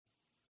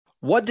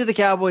What do the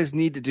Cowboys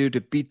need to do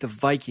to beat the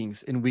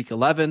Vikings in Week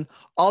 11?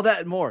 All that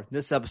and more in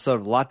this episode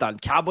of Locked On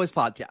Cowboys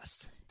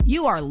podcast.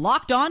 You are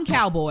Locked On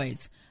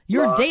Cowboys,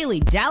 your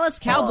daily Dallas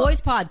Cowboys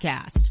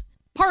podcast.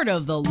 Part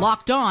of the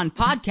Locked On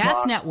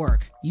Podcast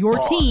Network, your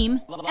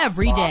team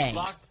every day.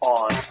 Locked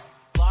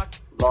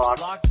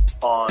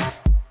On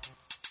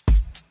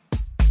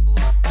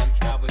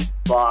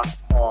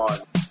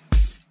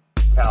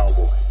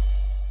Cowboys.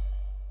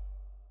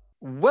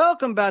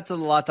 Welcome back to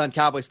the Locked On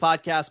Cowboys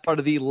podcast, part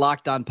of the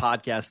Locked On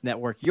Podcast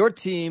Network, your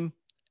team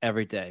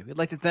every day. We'd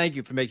like to thank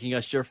you for making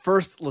us your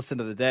first listen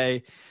of the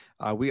day.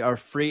 We are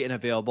free and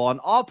available on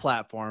all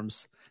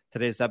platforms.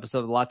 Today's episode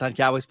of the Locked On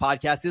Cowboys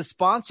podcast is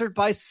sponsored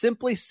by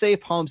Simply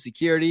Safe Home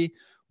Security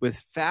with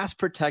Fast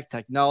Protect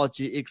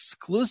technology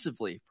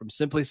exclusively from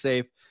Simply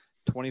Safe.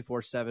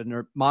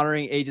 24/7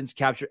 monitoring agents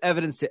capture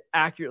evidence to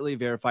accurately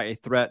verify a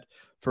threat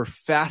for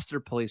faster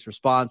police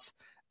response.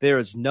 There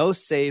is no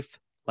safe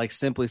like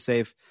Simply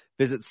Safe.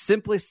 Visit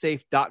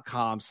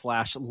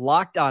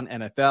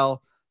simplysafe.com/lockedonnfl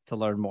to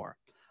learn more.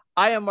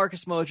 I am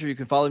Marcus Mosher. You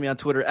can follow me on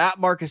Twitter at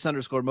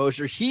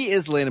Marcus_Mosher. He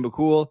is Landon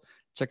McCool.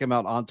 Check him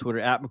out on Twitter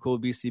at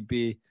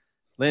McCoolBCB.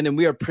 Landon,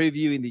 we are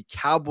previewing the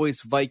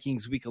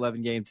Cowboys-Vikings Week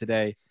 11 game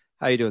today.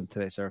 How are you doing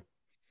today, sir?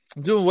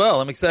 I'm doing well.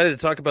 I'm excited to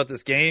talk about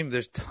this game.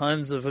 There's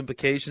tons of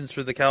implications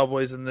for the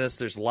Cowboys in this.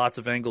 There's lots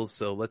of angles,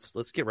 so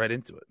let's get right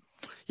into it.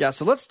 Yeah,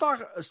 so let's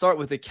start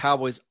with the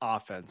Cowboys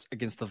offense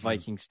against the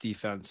Vikings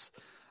defense.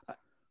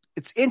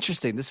 It's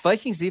interesting. This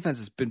Vikings defense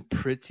has been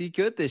pretty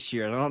good this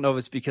year. And I don't know if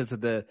it's because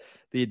of the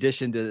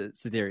addition to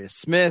Za'Darius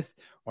Smith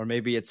or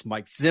maybe it's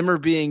Mike Zimmer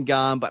being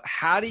gone, but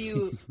how do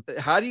you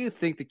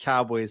think the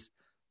Cowboys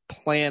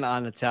plan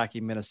on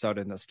attacking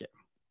Minnesota in this game?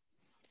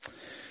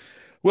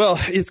 Well,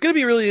 it's going to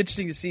be really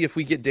interesting to see if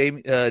we get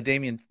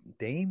Damian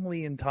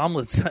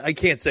Tomlinson. I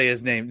can't say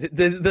his name.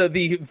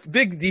 The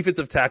big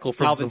defensive tackle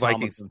from the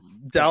Vikings,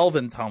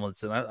 Dalvin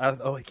Tomlinson.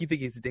 I keep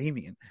thinking it's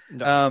Damian.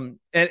 No.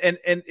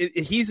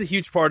 He's a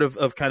huge part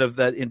of kind of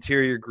that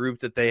interior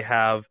group that they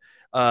have.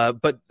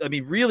 But I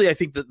mean, really, I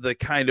think that the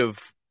kind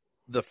of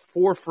the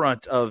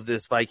forefront of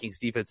this Vikings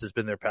defense has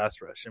been their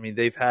pass rush. I mean,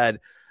 they've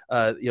had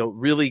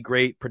really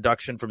great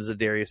production from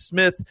Za'Darius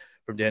Smith,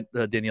 from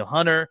Daniel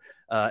Hunter,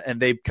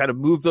 and they kind of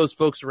moved those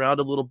folks around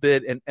a little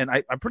bit. And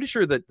I'm pretty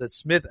sure that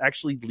Smith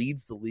actually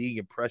leads the league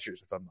in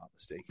pressures, if I'm not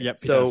mistaken. Yep,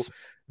 so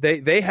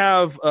they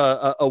have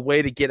a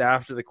way to get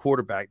after the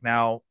quarterback.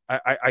 Now,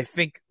 I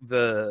think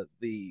the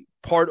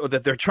part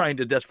that they're trying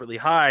to desperately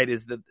hide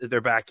is their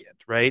back end,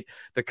 right?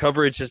 The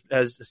coverage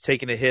has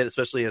taken a hit,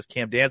 especially as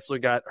Cam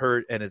Dantzler got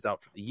hurt and is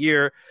out for the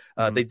year.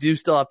 They do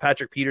still have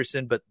Patrick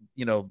Peterson, but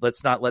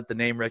let's not let the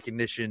name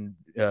recognition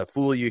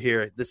fool you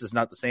here. This is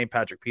not the same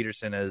Patrick Peterson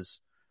as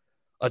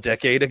a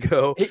decade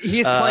ago.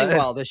 He's playing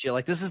well this year.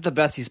 Like, this is the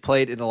best he's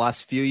played in the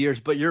last few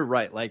years, but you're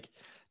right. Like,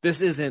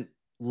 this isn't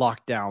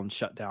lockdown,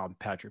 shut down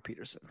Patrick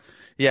Peterson.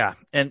 Yeah,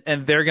 and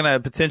they're going to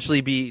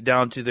potentially be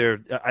down to their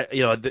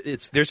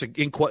their second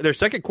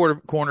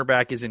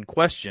cornerback is in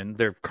question.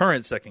 Their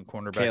current second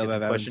cornerback Caleb is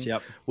in question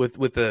Evans,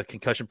 with the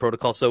concussion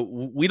protocol. So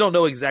we don't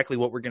know exactly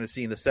what we're going to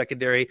see in the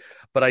secondary,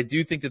 but I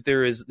do think that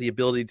there is the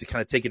ability to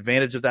kind of take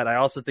advantage of that. I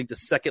also think the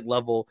second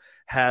level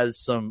has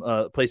some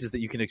places that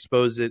you can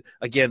expose it.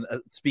 Again,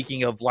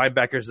 speaking of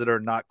linebackers that are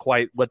not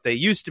quite what they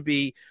used to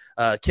be,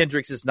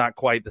 Kendricks is not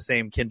quite the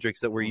same Kendricks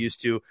that we're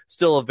used to.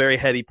 Still a very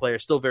heady player,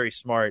 still very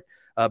smart,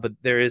 but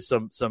there is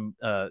some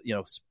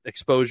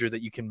exposure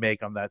that you can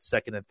make on that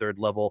second and third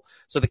level.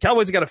 So the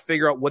Cowboys have got to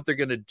figure out what they're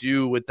going to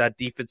do with that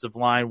defensive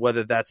line,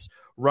 whether that's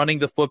running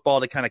the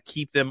football to kind of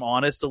keep them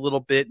honest a little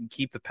bit and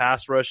keep the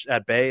pass rush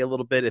at bay a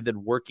little bit, and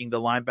then working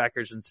the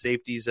linebackers and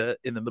safeties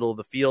in the middle of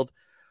the field.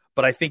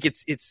 But I think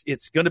it's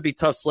going to be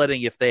tough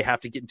sledding if they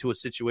have to get into a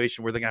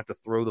situation where they're going to have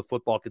to throw the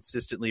football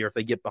consistently, or if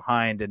they get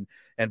behind and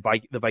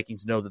the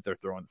Vikings know that they're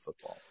throwing the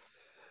football.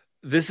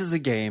 This is a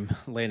game,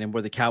 Landon,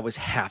 where the Cowboys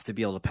have to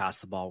be able to pass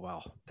the ball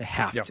well. They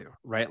have to,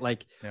 right?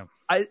 Like,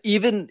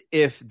 even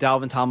if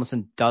Dalvin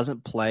Tomlinson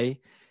doesn't play,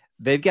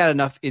 they've got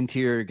enough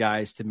interior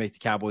guys to make the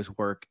Cowboys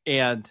work.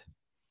 And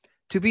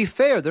to be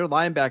fair, their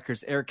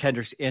linebackers, Eric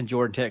Kendricks and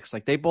Jordan Hicks,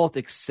 like, they both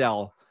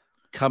excel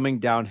coming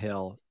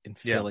downhill and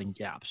filling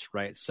gaps,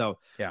 right? So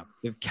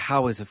the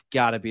Cowboys have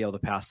got to be able to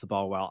pass the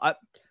ball well.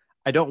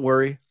 I don't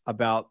worry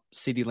about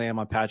CeeDee Lamb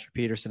on Patrick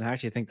Peterson. I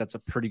actually think that's a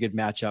pretty good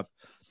matchup.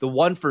 The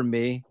one for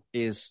me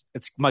it's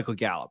Michael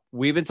Gallup.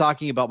 We've been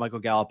talking about Michael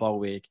Gallup all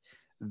week.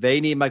 They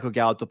need Michael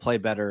Gallup to play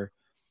better.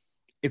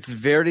 It's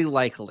very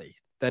likely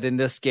that in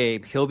this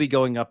game, he'll be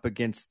going up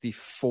against the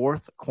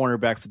fourth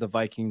cornerback for the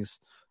Vikings,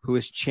 who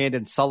is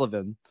Chandon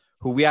Sullivan,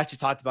 who we actually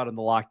talked about in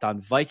the Locked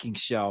On Vikings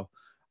show,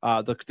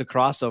 the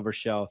crossover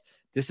show.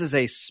 This is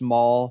a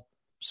small,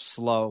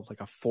 slow,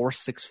 like a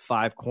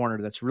 4.65 corner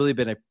that's really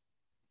been a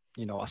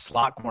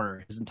slot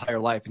corner his entire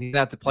life. And he's going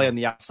to have to play on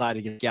the outside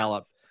against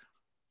Gallup.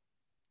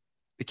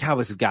 The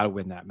Cowboys have got to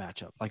win that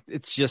matchup. Like,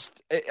 it's just,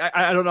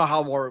 I don't know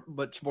how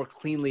much more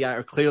clearly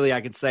I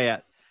can say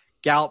it.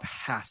 Gallup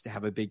has to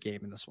have a big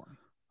game in this one.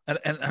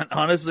 And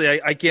honestly,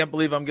 I can't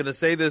believe I'm going to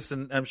say this,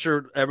 and I'm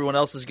sure everyone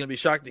else is going to be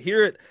shocked to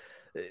hear it.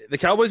 the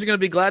Cowboys are going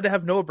to be glad to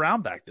have Noah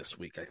Brown back this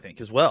week, I think,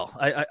 as well.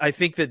 I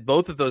think that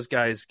both of those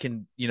guys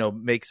can,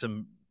 make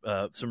some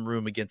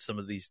room against some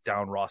of these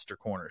down roster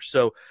corners.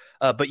 So,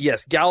 but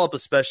yes, Gallup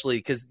especially,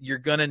 because you're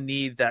going to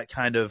need that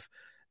kind of,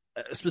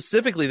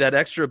 specifically that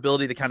extra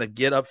ability to kind of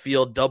get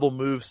upfield, double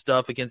move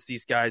stuff against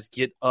these guys,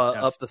 get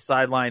up the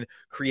sideline,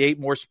 create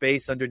more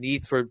space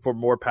underneath for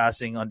more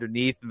passing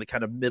underneath in the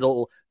kind of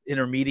middle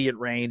intermediate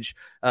range.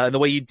 And the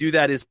way you do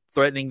that is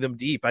threatening them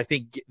deep. I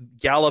think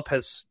Gallup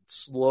has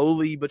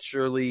slowly but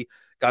surely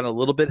gotten a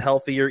little bit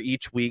healthier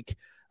each week.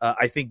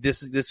 I think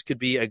this could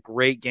be a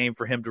great game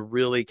for him to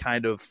really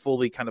kind of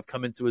fully kind of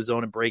come into his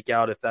own and break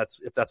out if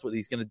that's what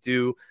he's going to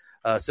do,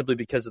 simply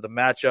because of the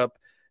matchup.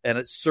 And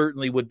it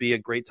certainly would be a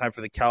great time for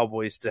the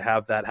Cowboys to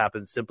have that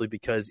happen, simply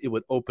because it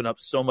would open up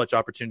so much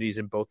opportunities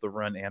in both the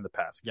run and the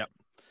pass. Yep.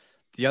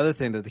 The other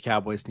thing that the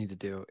Cowboys need to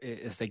do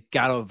is they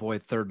got to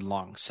avoid 3rd and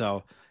long.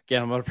 So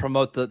again, I'm going to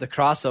promote the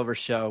crossover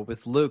show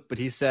with Luke, but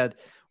he said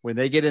when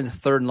they get into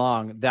 3rd and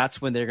long,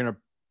 that's when they're going to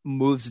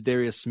move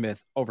Zadarius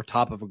Smith over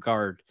top of a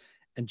guard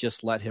and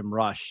just let him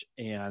rush.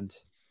 And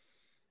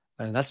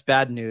that's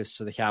bad news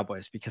for the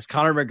Cowboys, because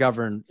Connor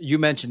McGovern, you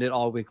mentioned it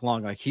all week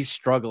long, like he's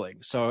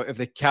struggling. So if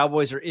the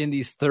Cowboys are in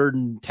these 3rd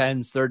and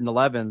 10s, 3rd and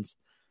 11s,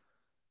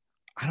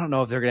 I don't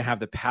know if they're going to have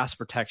the pass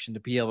protection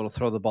to be able to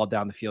throw the ball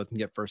down the field and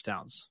get first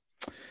downs.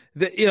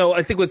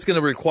 I think what's going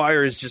to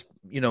require is just,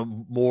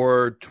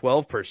 more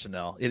 12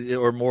 personnel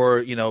or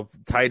more,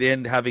 tight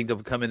end having to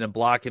come in and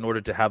block in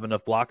order to have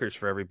enough blockers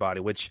for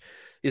everybody, which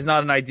is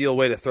not an ideal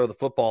way to throw the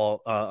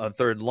football on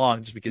 3rd and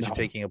long, just because you're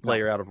taking a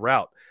player out of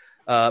route.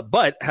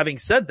 But having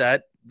said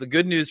that, the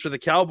good news for the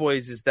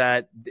Cowboys is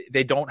that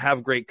they don't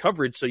have great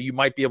coverage, so you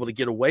might be able to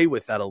get away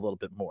with that a little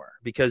bit more,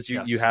 because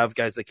you have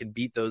guys that can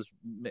beat those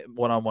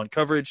one-on-one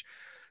coverage.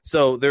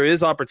 So there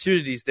is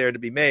opportunities there to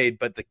be made,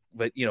 but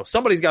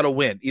somebody's got to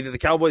win. Either the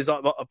Cowboys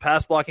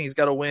pass blocking has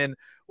got to win,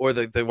 or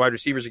the wide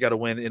receivers have got to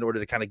win in order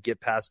to kind of get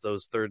past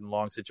those 3rd and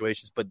long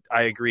situations. But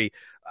I agree.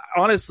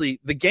 Honestly,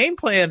 the game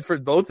plan for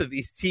both of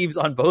these teams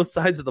on both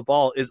sides of the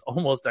ball is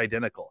almost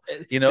identical.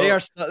 They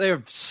are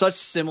such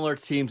similar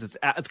teams.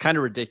 It's kind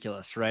of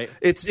ridiculous, right?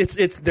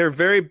 They're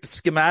very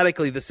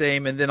schematically the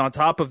same, and then on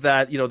top of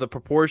that, the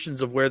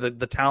proportions of where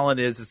the talent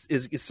is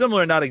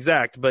similar, not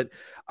exact, but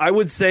I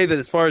would say that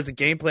as far as the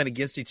game plan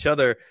against each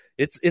other,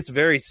 it's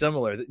very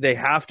similar. They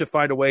have to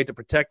find a way to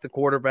protect the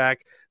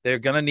quarterback. They're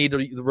going to need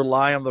to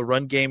rely on the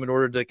run game in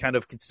order to kind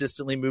of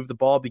consistently move the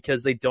ball,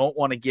 because they don't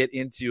want to get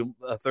into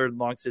a 3rd and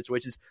long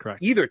situations.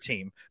 Correct. Either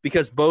team,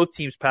 because both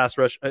teams' pass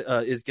rush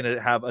is going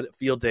to have a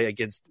field day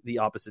against the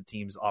opposite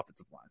team's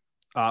offensive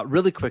line.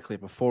 Really quickly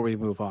before we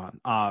move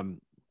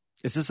on,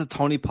 is this a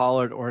Tony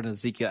Pollard or an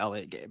Ezekiel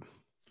Elliott game?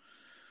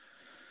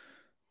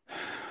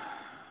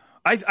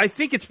 I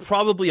think it's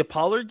probably a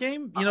Pollard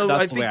game.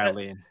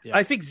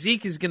 I think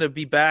Zeke is going to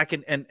be back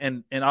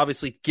and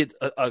obviously get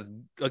a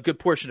good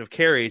portion of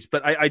carries,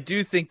 but I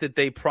do think that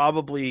they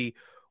probably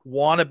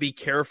want to be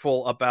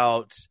careful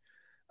about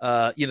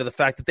the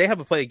fact that they have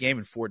to play a game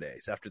in 4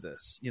 days after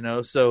this.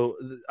 So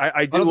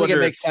I don't think it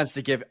makes sense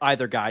to give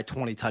either guy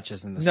 20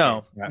 touches in this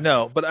game.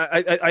 No, but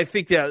I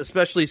think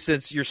especially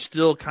since you're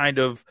still kind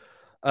of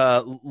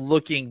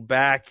looking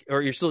back,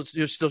 or you're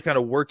still kind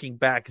of working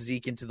back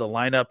Zeke into the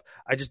lineup.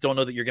 I just don't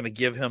know that you're going to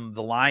give him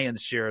the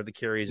lion's share of the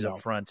carries up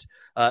front.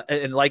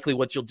 And likely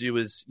what you'll do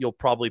is you'll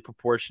probably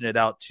proportion it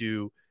out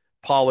to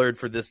Pollard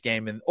for this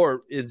game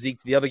or Zeke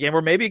to the other game,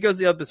 or maybe it goes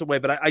the opposite way.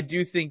 But I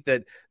do think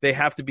that they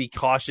have to be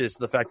cautious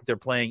of the fact that they're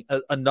playing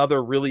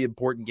another really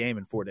important game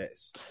in 4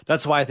 days.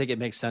 That's why I think it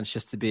makes sense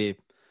just to be,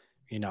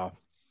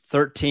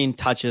 13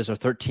 touches or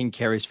 13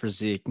 carries for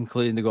Zeke,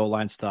 including the goal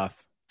line stuff,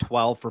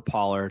 12 for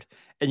Pollard.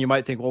 And you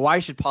might think, well, why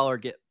should Pollard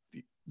get,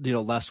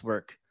 less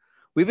work?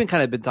 We've been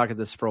talking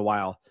this for a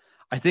while.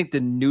 I think the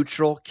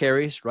neutral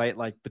carries, right,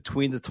 like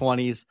between the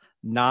 20s,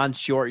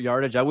 non-short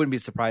yardage, I wouldn't be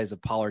surprised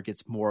if Pollard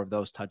gets more of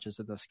those touches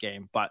in this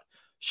game. But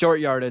short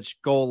yardage,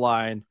 goal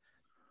line,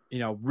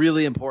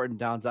 really important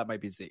downs, that might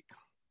be Zeke.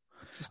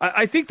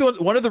 I think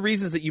one of the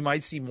reasons that you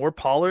might see more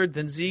Pollard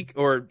than Zeke,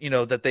 or,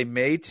 that they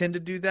may tend to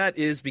do that,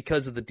 is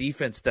because of the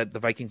defense that the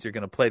Vikings are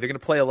going to play. They're going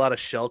to play a lot of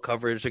shell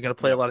coverage. They're going to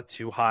play a lot of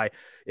too high.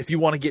 If you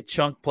want to get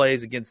chunk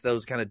plays against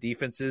those kind of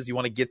defenses, you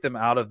want to get them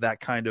out of that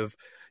kind of,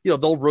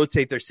 they'll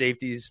rotate their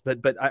safeties.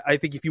 But I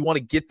think if you want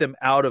to get them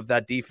out of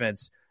that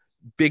defense,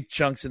 big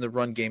chunks in the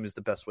run game is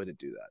the best way to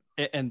do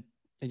that. And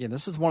again,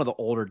 this is one of the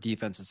older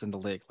defenses in the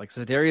league. Like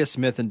Zadarius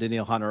Smith and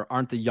Danielle Hunter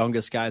aren't the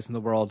youngest guys in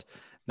the world.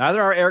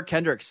 Neither are Eric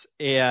Kendricks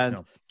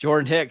and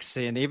Jordan Hicks,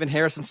 and even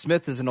Harrison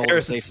Smith is an older.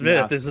 Harrison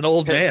Smith is an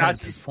old man at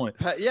this point.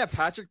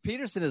 Patrick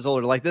Peterson is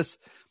older. Like this,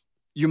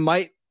 you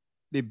might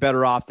be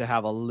better off to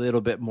have a little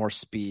bit more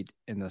speed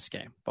in this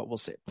game, but we'll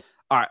see.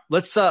 All right,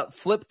 let's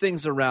flip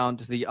things around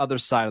to the other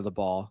side of the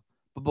ball.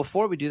 But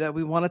before we do that,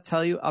 we want to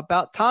tell you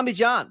about Tommy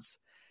John's.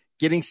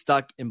 Getting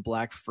stuck in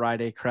Black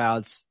Friday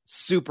crowds,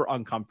 super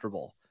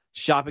uncomfortable.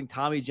 Shopping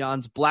Tommy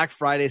John's Black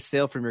Friday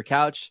sale from your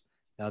couch.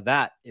 Now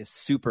that is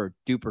super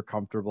duper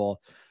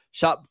comfortable.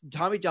 Shop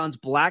Tommy John's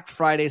Black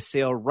Friday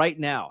sale right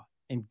now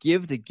and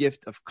give the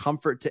gift of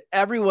comfort to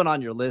everyone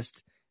on your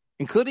list,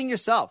 including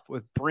yourself,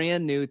 with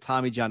brand new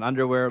Tommy John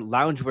underwear,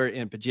 loungewear,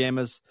 and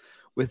pajamas.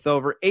 With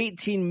over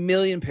 18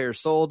 million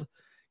pairs sold,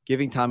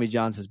 giving Tommy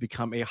John's has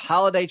become a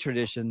holiday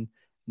tradition.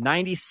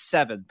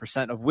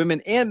 97% of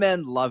women and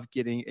men love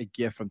getting a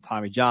gift from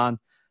Tommy John.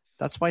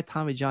 That's why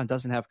Tommy John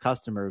doesn't have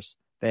customers.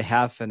 They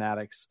have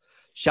fanatics.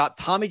 Shop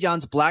Tommy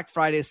John's Black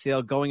Friday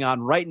sale going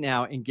on right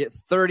now and get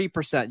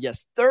 30%.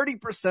 Yes,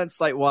 30%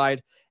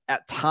 site-wide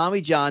at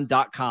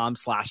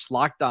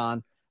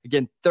TommyJohn.com/lockedon.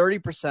 Again,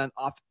 30%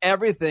 off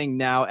everything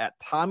now at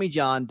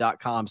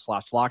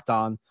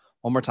TommyJohn.com/lockedon.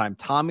 One more time,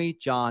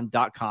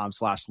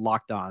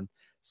 TommyJohn.com/lockedon.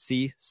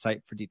 See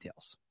site for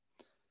details.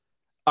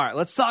 All right,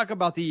 let's talk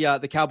about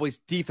the Cowboys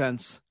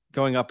defense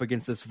going up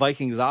against this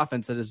Vikings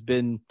offense that has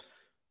been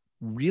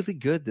really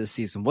good this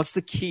season. What's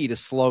the key to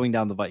slowing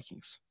down the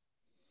Vikings?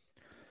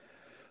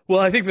 Well,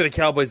 I think for the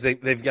Cowboys,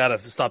 they've got to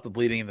stop the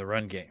bleeding in the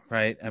run game,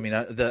 right? I mean,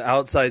 the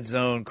outside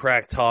zone,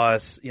 crack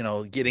toss,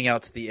 getting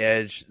out to the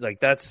edge, like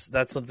that's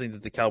something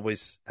that the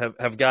Cowboys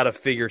have got to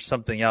figure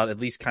something out, at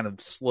least kind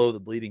of slow the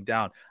bleeding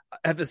down.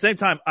 At the same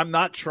time, I'm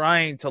not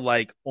trying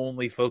to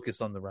only focus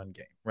on the run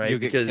game, right? You'll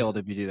get killed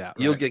if you do that. Right?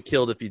 You'll get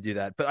killed if you do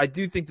that. But I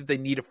do think that they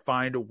need to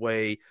find a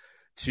way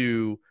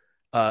to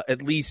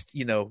at least,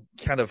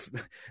 kind of.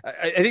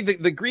 I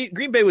think the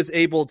Green Bay was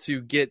able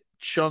to get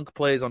chunk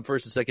plays on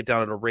first and second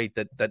down at a rate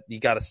that you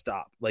got to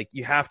stop. Like,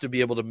 you have to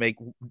be able to make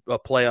a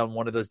play on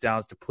one of those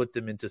downs to put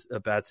them into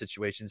bad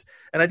situations.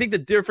 And I think the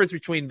difference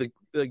between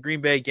the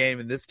Green Bay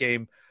game and this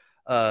game,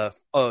 as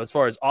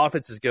far as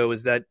offenses go,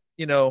 is that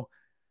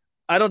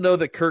I don't know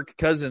that Kirk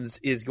Cousins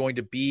is going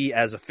to be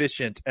as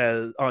efficient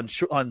as on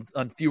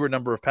fewer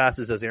number of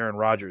passes as Aaron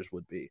Rodgers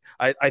would be.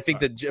 I think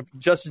that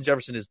Justin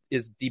Jefferson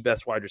is the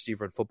best wide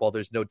receiver in football.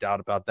 There's no doubt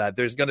about that.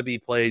 There's going to be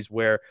plays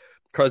where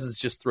Cousins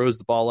just throws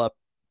the ball up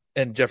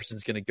and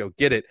Jefferson's going to go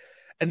get it.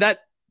 And that,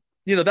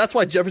 that's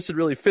why Jefferson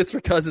really fits for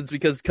Cousins,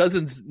 because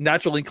Cousins'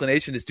 natural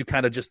inclination is to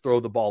kind of just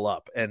throw the ball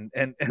up and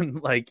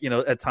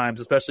at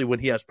times, especially when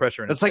he has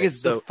pressure in his face.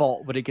 It's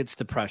default when it gets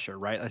to pressure,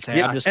 right? I'm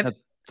just going to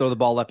throw the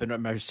ball up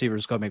and my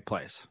receivers go make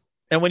plays.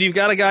 And when you've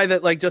got a guy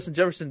that like Justin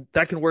Jefferson,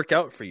 that can work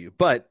out for you.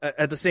 But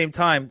at the same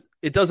time,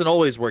 it doesn't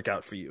always work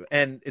out for you.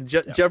 And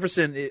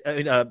Jefferson,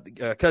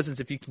 Cousins,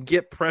 if you can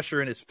get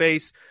pressure in his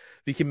face,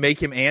 if you can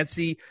make him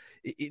antsy,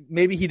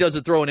 maybe he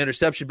doesn't throw an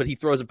interception, but he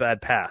throws a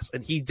bad pass.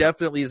 And he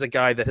definitely is a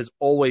guy that has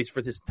always,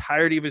 for the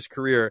entirety of his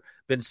career,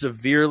 been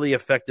severely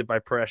affected by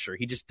pressure.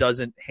 He just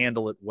doesn't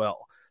handle it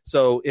well.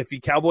 So if the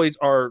Cowboys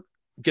are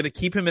going to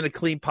keep him in a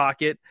clean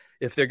pocket,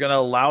 if they're going to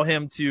allow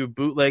him to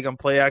bootleg on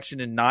play action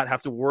and not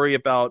have to worry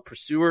about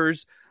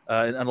pursuers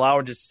and allow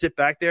him to just sit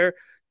back there,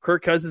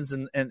 Kirk Cousins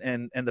and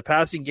the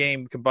passing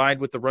game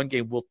combined with the run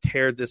game will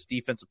tear this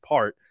defense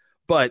apart.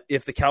 But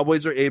if the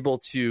Cowboys are able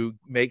to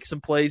make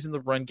some plays in the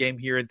run game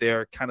here and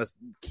there, kind of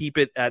keep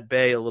it at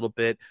bay a little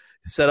bit,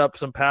 set up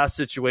some pass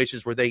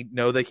situations where they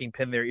know they can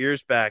pin their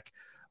ears back,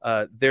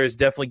 there's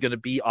definitely going to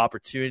be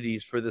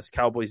opportunities for this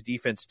Cowboys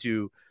defense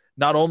to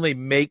not only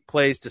make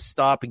plays to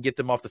stop and get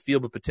them off the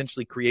field, but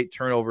potentially create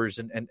turnovers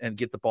and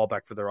get the ball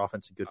back for their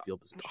offense in good field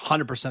position.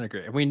 100%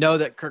 agree. And we know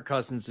that Kirk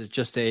Cousins is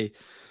just a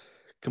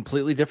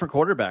completely different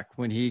quarterback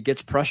when he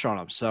gets pressure on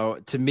him. So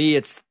to me,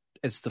 it's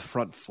the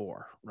front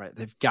four, right?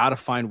 They've got to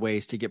find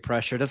ways to get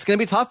pressure. That's going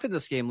to be tough in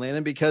this game,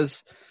 Landon,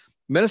 because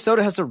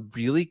Minnesota has a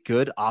really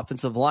good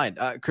offensive line.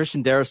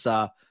 Christian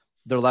Darrisaw,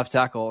 their left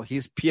tackle,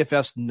 he's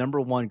PFF's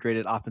 #1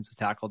 graded offensive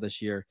tackle this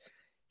year.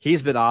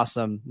 He's been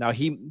awesome. Now,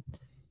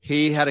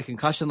 he had a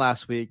concussion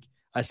last week.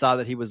 I saw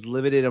that he was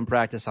limited in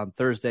practice on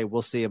Thursday.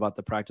 We'll see about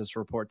the practice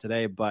report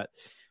today. But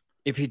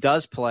if he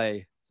does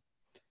play,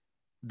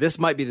 this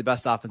might be the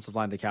best offensive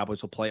line the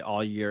Cowboys will play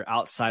all year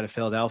outside of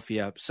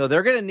Philadelphia. So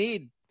they're going to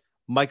need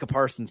Micah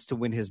Parsons to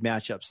win his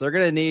matchups. They're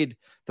going to need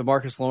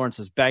DeMarcus Lawrence,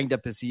 as banged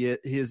up as he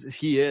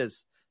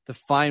is, to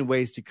find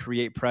ways to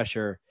create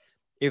pressure.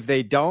 If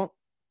they don't,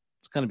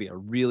 it's going to be a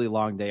really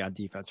long day on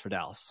defense for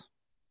Dallas.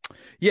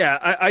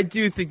 Yeah, I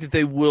do think that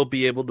they will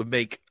be able to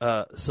make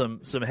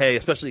some hay,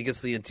 especially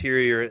against the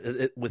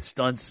interior with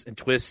stunts and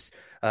twists.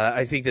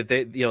 I think that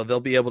they'll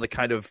be able to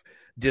kind of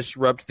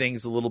disrupt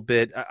things a little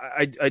bit.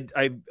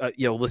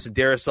 Listen,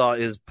 Darrisaw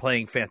is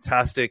playing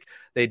fantastic.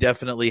 They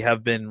definitely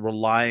have been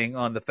relying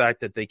on the fact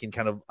that they can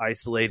kind of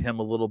isolate him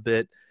a little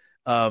bit.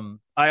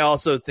 I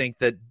also think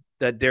that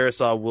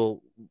Darrisaw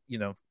will,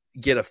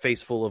 get a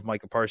face full of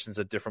Micah Parsons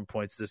at different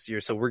points this year.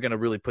 So we're going to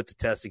really put to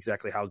test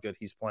exactly how good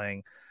he's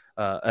playing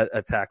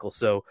at tackle.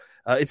 So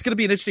it's going to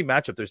be an interesting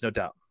matchup. There's no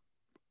doubt.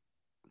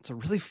 It's a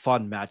really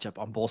fun matchup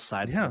on both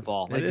sides of the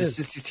ball.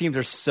 These teams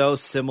are so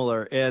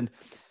similar. And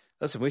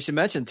listen, we should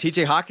mention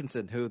TJ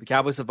Hawkinson, who the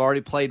Cowboys have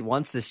already played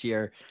once this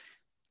year.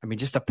 I mean,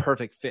 just a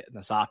perfect fit in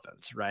this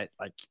offense, right?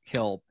 Like,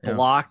 he'll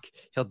block,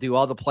 he'll do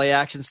all the play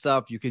action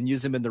stuff. You can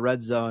use him in the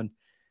red zone.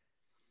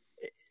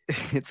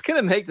 It's going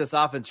to make this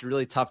offense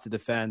really tough to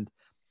defend.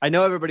 I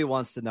know everybody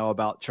wants to know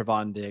about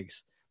Trevon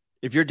Diggs.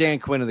 If you're Dan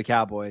Quinn of the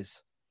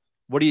Cowboys,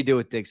 what do you do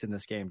with Diggs in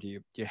this game? Do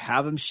you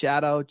have him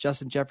shadow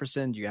Justin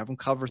Jefferson? Do you have him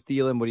cover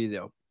Thielen? What do you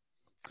do?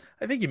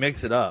 I think you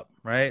mix it up,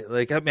 right?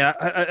 Like, I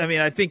mean,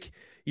 I think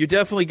you're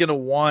definitely going to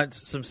want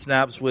some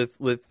snaps with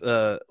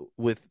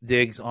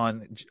Diggs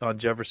on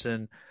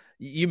Jefferson.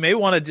 You may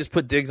want to just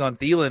put Diggs on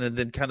Thielen and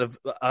then kind of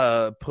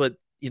put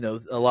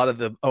a lot of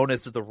the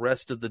onus of the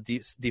rest of the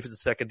defensive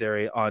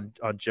secondary on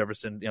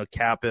Jefferson.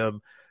 Cap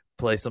him,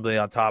 play somebody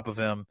on top of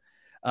him.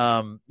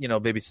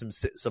 Maybe some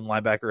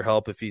linebacker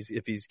help if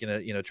he's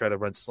gonna try to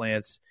run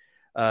slants.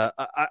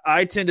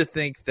 I tend to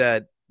think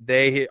that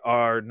they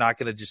are not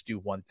going to just do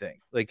one thing.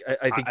 Like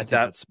I think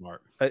that's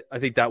smart. I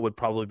think that would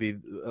probably be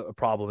a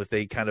problem if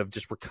they kind of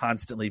just were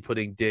constantly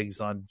putting Diggs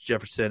on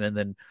Jefferson and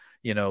then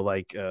a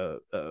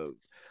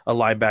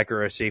linebacker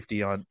or a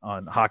safety on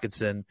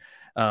Hockenson.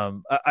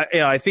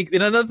 I think,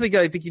 and another thing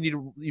I think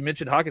you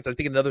mentioned Hockenson. I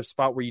think another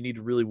spot where you need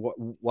to really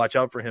watch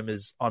out for him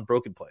is on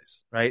broken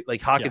plays, right? Like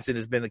Hockenson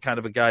has been kind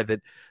of a guy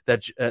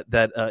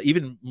that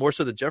even more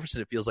so than Jefferson,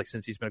 it feels like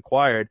since he's been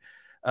acquired.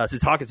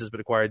 Since Hawkins has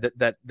been acquired,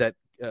 that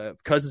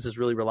Cousins has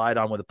really relied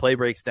on when the play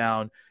breaks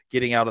down,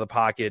 getting out of the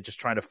pocket, just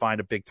trying to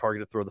find a big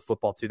target to throw the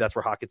football to. That's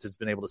where Hawkins has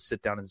been able to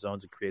sit down in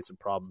zones and create some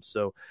problems.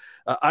 So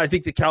I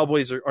think the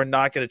Cowboys are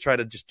not going to try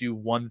to just do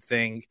one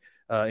thing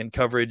in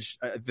coverage.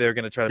 They're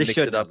going to try to mix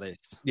it up.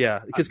 Yeah,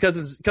 because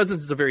Cousins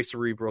is a very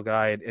cerebral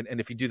guy, and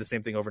if you do the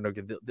same thing over and over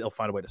again, they'll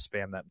find a way to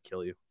spam that and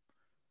kill you.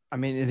 I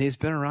mean, and he's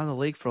been around the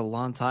league for a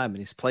long time, and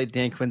he's played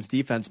Dan Quinn's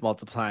defense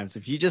multiple times.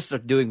 If you just are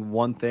doing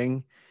one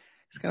thing,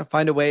 he's going to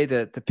find a way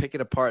to pick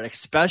it apart,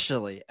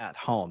 especially at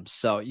home.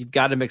 So you've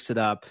got to mix it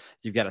up.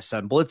 You've got to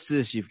send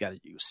blitzes. You've got to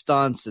use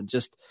stunts and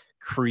just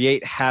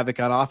create havoc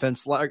on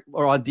offense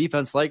or on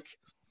defense like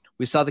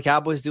we saw the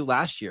Cowboys do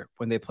last year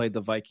when they played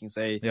the Vikings.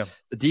 The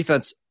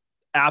defense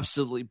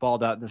absolutely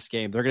balled out in this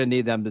game. They're going to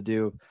need them to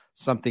do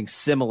something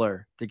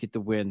similar to get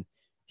the win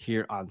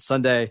here on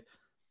Sunday.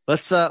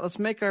 Let's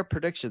make our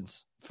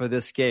predictions for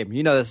this game.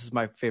 This is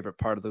my favorite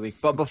part of the week.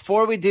 But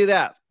before we do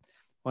that,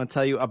 I want to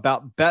tell you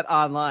about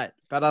BetOnline.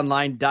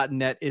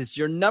 BetOnline.net is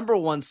your number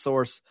one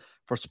source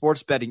for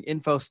sports betting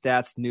info,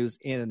 stats, news,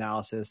 and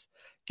analysis.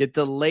 Get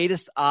the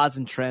latest odds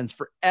and trends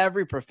for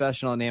every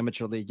professional and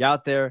amateur league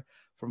out there,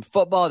 from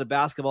football to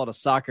basketball to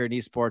soccer and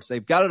esports.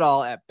 They've got it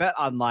all at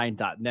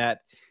BetOnline.net.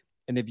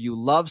 And if you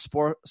love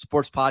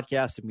sports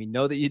podcasts, and we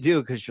know that you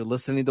do because you're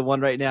listening to one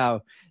right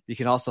now, you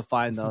can also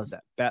find those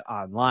at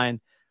BetOnline.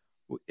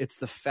 It's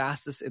the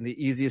fastest and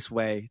the easiest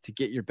way to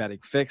get your betting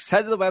fix.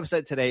 Head to the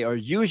website today or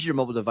use your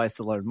mobile device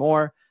to learn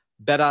more.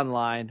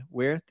 BetOnline,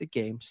 where the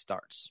game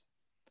starts.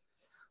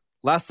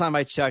 Last time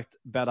I checked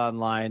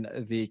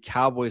BetOnline, the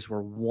Cowboys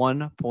were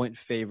 1-point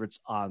favorites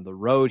on the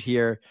road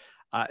here.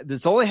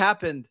 It's only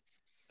happened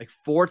like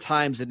 4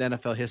 times in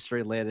NFL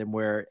history, Landon,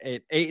 where an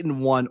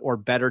 8-1 or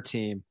better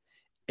team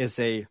is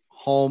a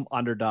home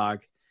underdog.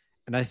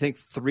 And I think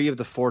 3 of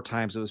the 4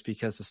 times it was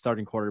because the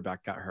starting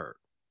quarterback got hurt.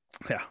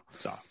 Yeah.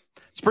 So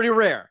it's pretty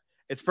rare.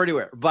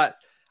 But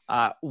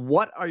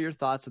what are your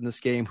thoughts on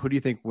this game? Who do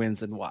you think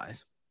wins and why?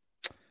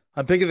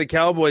 I'm picking the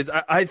Cowboys.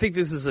 I think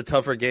this is a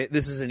tougher game.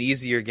 This is an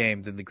easier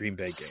game than the Green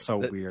Bay game. So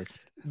weird.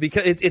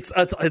 Because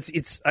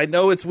it's I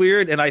know it's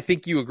weird, and I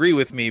think you agree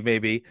with me,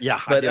 maybe.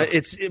 Yeah. But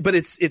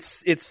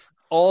it's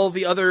all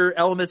the other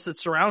elements that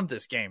surround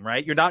this game,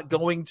 right? You're not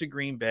going to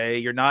Green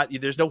Bay.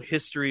 There's no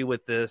history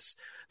with this.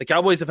 The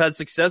Cowboys have had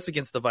success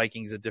against the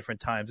Vikings at different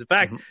times. In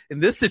fact, in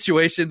this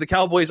situation, the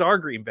Cowboys are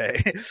Green Bay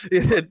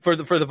for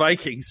the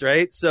Vikings,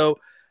 right? So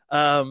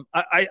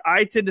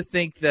I tend to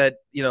think that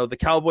the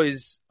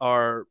Cowboys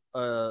are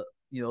a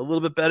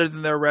little bit better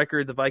than their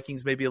record. The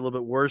Vikings may be a little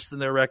bit worse than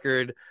their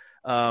record.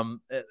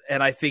 And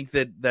I think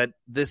that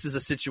this is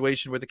a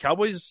situation where the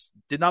Cowboys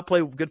did not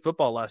play good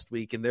football last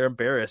week, and they're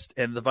embarrassed.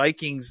 And the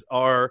Vikings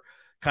are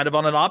kind of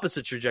on an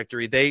opposite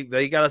trajectory.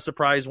 They got a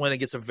surprise win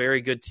against a very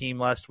good team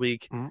last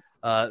week.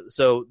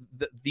 So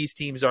these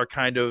teams are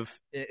kind of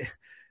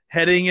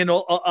heading in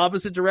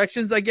opposite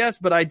directions, I guess.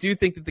 But I do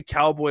think that the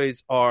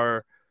Cowboys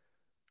are.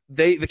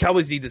 The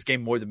Cowboys need this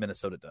game more than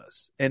Minnesota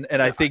does, and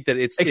I think that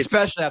it's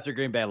especially after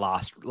Green Bay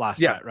lost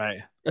night,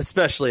 right?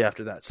 Especially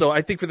after that. So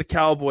I think for the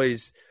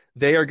Cowboys,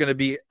 they are going to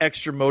be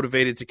extra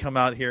motivated to come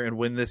out here and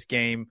win this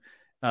game.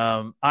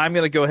 I'm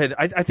going to go ahead.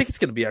 I think it's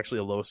going to be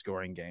actually a low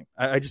scoring game.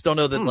 I just don't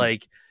know that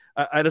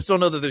I just don't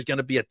know that there's going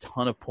to be a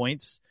ton of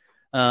points,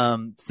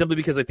 simply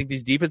because I think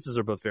these defenses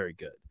are both very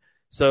good.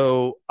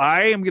 So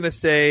I am going to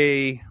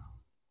say,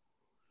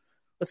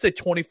 let's say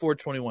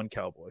 24-21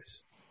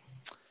 Cowboys.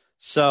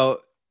 So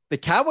the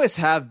Cowboys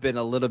have been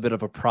a little bit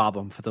of a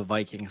problem for the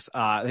Vikings.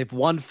 They've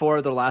won 4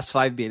 of their last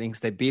 5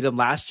 meetings. They beat them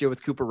last year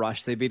with Cooper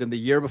Rush. They beat them the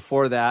year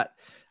before that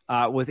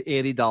with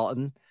Andy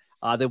Dalton.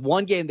 The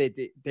one game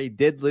they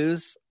did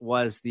lose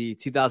was the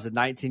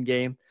 2019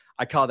 game.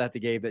 I call that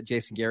the game that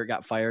Jason Garrett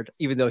got fired,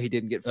 even though he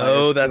didn't get fired.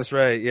 Oh, that's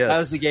right. Yes. That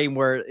was the game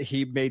where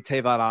he made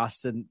Tavon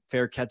Austin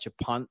fair catch a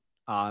punt,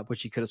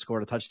 which he could have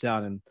scored a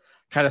touchdown, and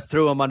kind of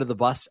threw him under the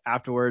bus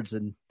afterwards.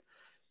 And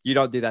you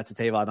don't do that to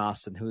Tavon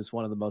Austin, who's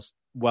one of the most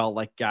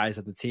well-liked guys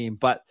of the team.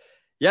 But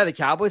yeah, the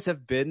Cowboys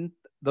have been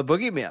the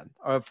boogeyman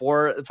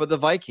for the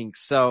Vikings.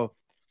 So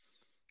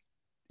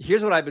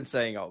here's what I've been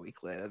saying all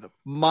week, Landon.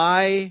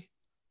 My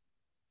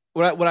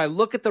when I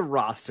look at the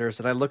rosters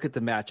and I look at the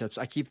matchups,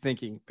 I keep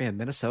thinking, man,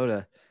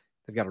 Minnesota,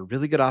 they've got a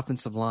really good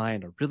offensive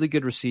line, a really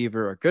good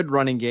receiver, a good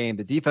running game.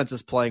 The defense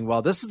is playing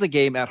well. This is a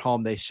game at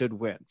home they should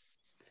win.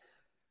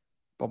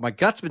 But my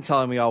gut's been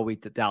telling me all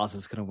week that Dallas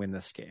is going to win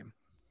this game.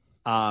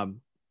 So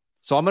I'm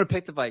going to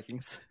pick the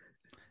Vikings.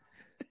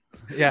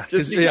 Yeah,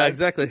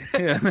 exactly.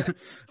 Yeah.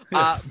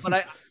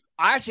 But I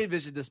actually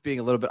envisioned this being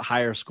a little bit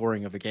higher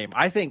scoring of a game.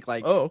 I think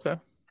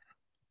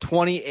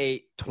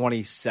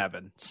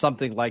 28-27,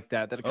 something like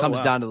that it comes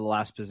down to the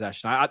last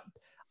possession.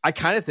 I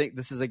kind of think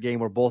this is a game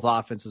where both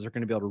offenses are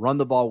going to be able to run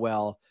the ball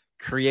well,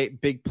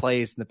 create big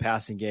plays in the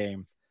passing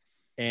game,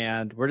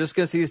 and we're just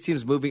going to see these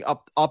teams moving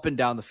up and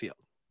down the field.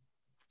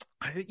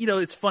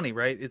 It's funny,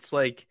 right? It's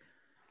like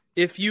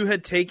if you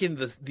had taken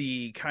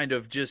the kind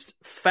of just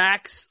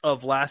facts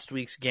of last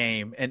week's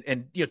game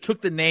and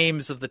took the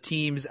names of the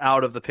teams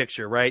out of the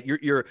picture, right?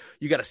 You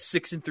got a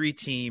 6-3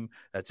 team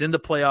that's in the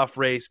playoff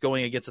race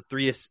going against a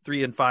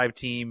 3-5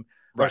 team,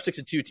 or a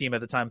 6-2 team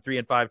at the time,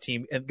 3-5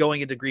 team, and going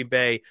into Green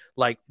Bay.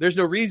 Like, there's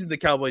no reason the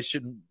Cowboys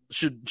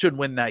should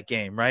win that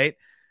game, right?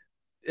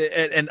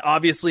 And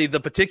obviously the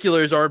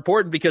particulars are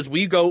important because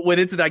we went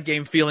into that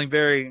game feeling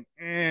very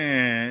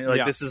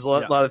this is a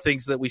lot of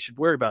things that we should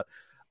worry about.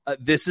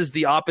 This is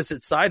the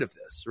opposite side of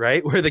this,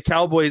 right? Where the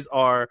Cowboys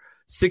are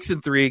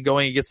 6-3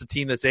 going against a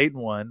team that's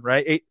 8-1,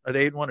 right? Are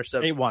they 8-1 or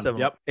 7-1?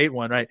 Yep.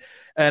 8-1, right?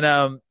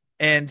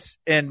 And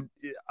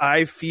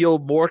I feel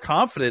more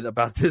confident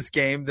about this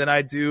game than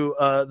I do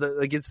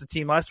against the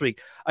team last week.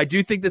 I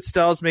do think that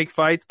styles make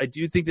fights. I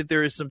do think that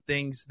there is some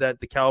things that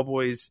the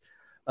Cowboys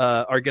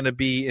are going to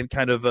be in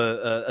kind of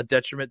a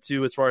detriment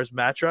to as far as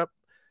matchup.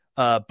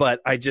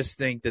 But I just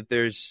think that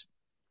there's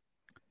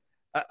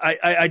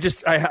I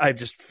just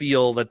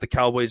feel that the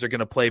Cowboys are going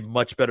to play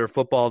much better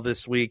football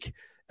this week.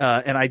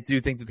 And I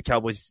do think that the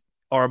Cowboys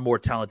are a more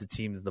talented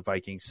team than the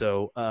Vikings.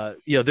 So,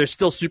 there's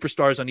still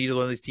superstars on either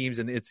one of these teams,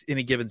 and it's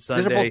any given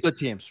Sunday. These are both good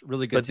teams,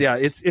 really good teams. Yeah,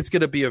 it's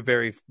going to be a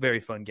very, very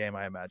fun game,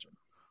 I imagine.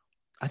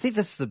 I think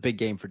this is a big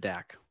game for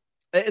Dak.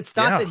 It's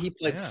not that he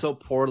played so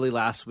poorly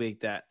last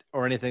week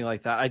or anything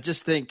like that. I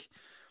just think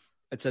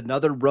it's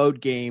another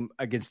road game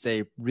against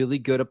a really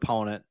good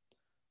opponent.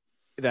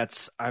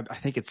 This is a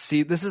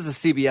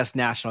CBS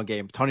national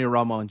game. Tony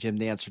Romo and Jim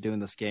Nantz are doing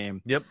this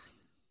game. Yep.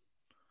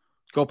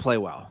 Go play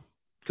well.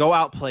 Go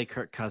outplay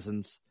Kirk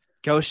Cousins.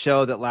 Go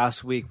show that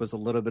last week was a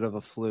little bit of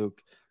a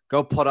fluke.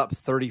 Go put up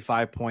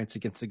 35 points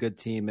against a good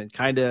team and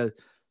kind of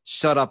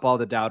shut up all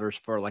the doubters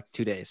for like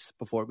 2 days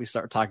before we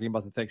start talking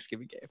about the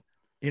Thanksgiving game.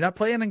 You're not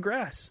playing in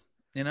grass,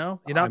 You're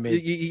not.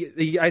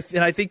 I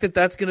think that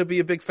that's going to be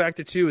a big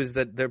factor too. Is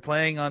that they're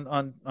playing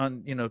on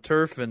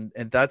turf, and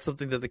that's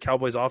something that the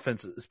Cowboys'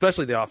 offense,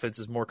 especially the offense,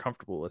 is more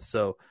comfortable with.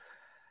 So,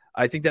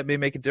 I think that may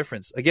make a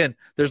difference. Again,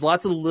 there's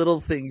lots of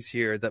little things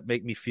here that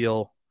make me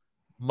feel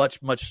much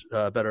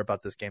better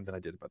about this game than I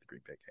did about the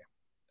Green Bay game.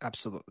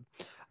 Absolutely.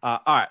 All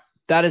right.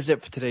 That is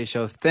it for today's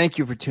show. Thank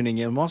you for tuning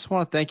in. We also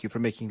want to thank you for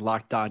making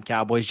Locked On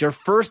Cowboys your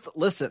first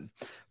listen.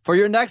 For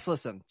your next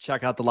listen,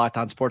 check out the Locked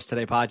On Sports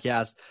Today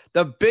podcast.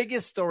 The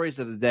biggest stories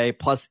of the day,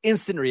 plus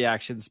instant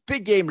reactions,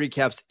 big game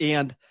recaps,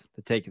 and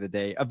the take of the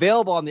day.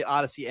 Available on the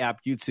Odyssey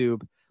app,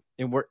 YouTube,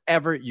 and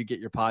wherever you get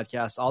your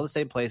podcasts. All the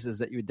same places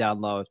that you would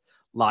download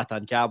Locked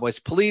On Cowboys.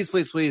 Please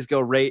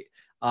go rate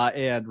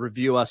and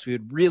review us. We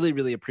would really,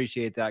 really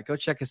appreciate that. Go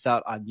check us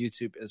out on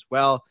YouTube as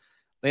well.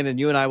 Landon,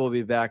 you and I will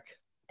be back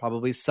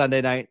probably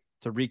Sunday night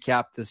to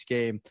recap this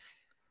game.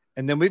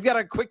 And then we've got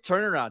a quick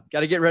turnaround.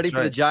 Got to get ready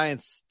for the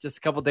Giants just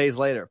a couple days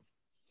later.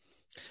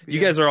 You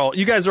guys are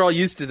all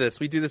used to this.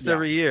 We do this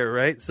every year,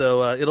 right?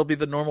 So it'll be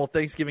the normal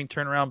Thanksgiving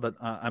turnaround, but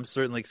I'm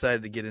certainly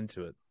excited to get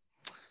into it.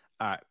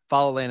 All right.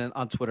 Follow Landon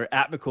on Twitter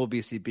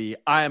 @McCoolBCB.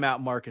 I am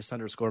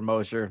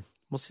 @Marcus_Mosher.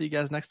 We'll see you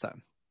guys next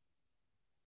time.